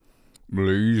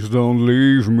Please don't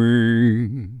leave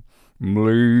me.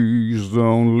 Please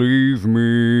don't leave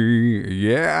me.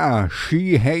 Yeah,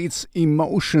 She Hates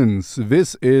Emotions.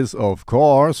 This is, of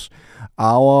course,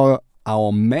 our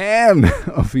man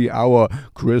of the hour,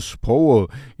 Chris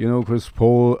Pohl. You know, Chris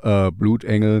Pohl,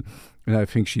 Blutengel. And I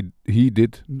think he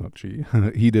did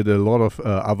a lot of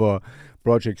other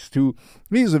projects too.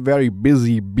 He's a very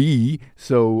busy bee,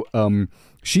 so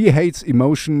She Hates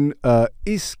Emotion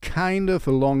is kind of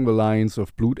along the lines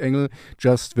of Blutengel,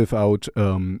 just without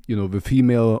the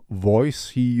female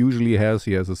voice he usually has.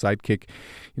 He has a sidekick.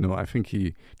 I think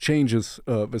he changes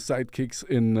the sidekicks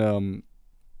in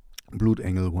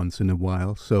Blutengel once in a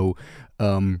while. So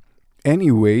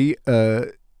anyway,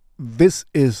 this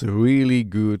is really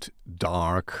good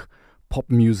dark pop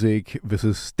music. This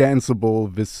is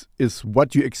danceable. This is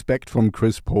what you expect from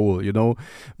Chris Pohl.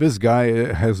 This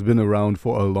guy has been around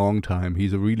for a long time.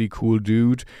 He's a really cool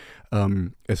dude,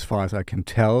 as far as I can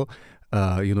tell.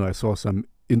 I saw some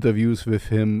interviews with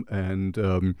him, and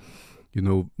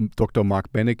Dr.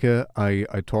 Mark Benecke I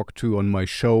talked to on my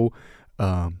show.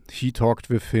 He talked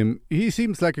with him. He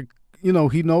seems like he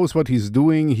knows what he's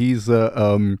doing. He's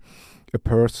a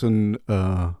person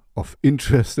of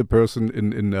interest, a person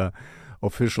in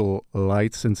official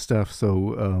lights and stuff.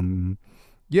 So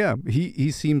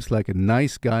he seems like a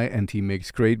nice guy, and he makes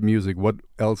great music. What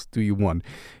else do you want?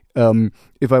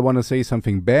 If I want to say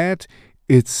something bad,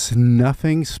 it's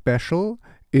nothing special.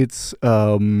 It's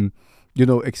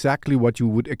exactly what you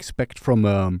would expect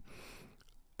from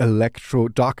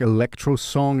dark electro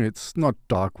song. It's not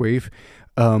dark wave,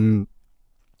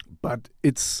 but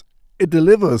it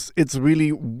delivers. It's really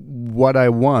what I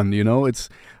want. It's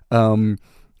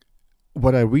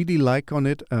what I really like on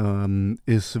it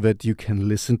is that you can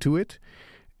listen to it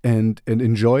and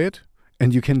enjoy it,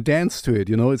 and you can dance to it.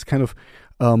 It's kind of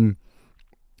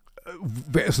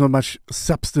there's not much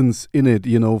substance in it.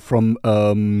 From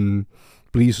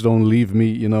Please Don't Leave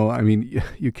Me. I mean,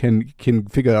 you can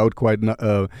figure out quite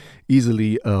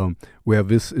easily where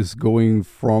this is coming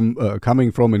from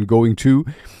and going to.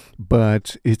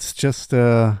 But it's just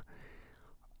I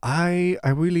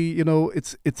really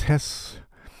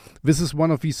this is one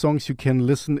of these songs you can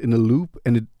listen in a loop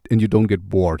and you don't get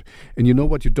bored. And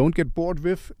what you don't get bored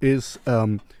with is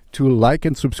to like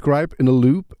and subscribe in a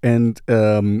loop, and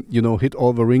hit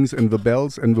all the rings and the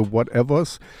bells and the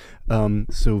whatevers,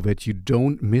 so that you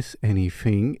don't miss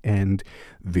anything, and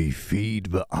we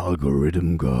feed the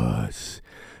algorithm, guys.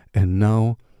 And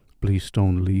now, please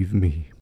don't leave me.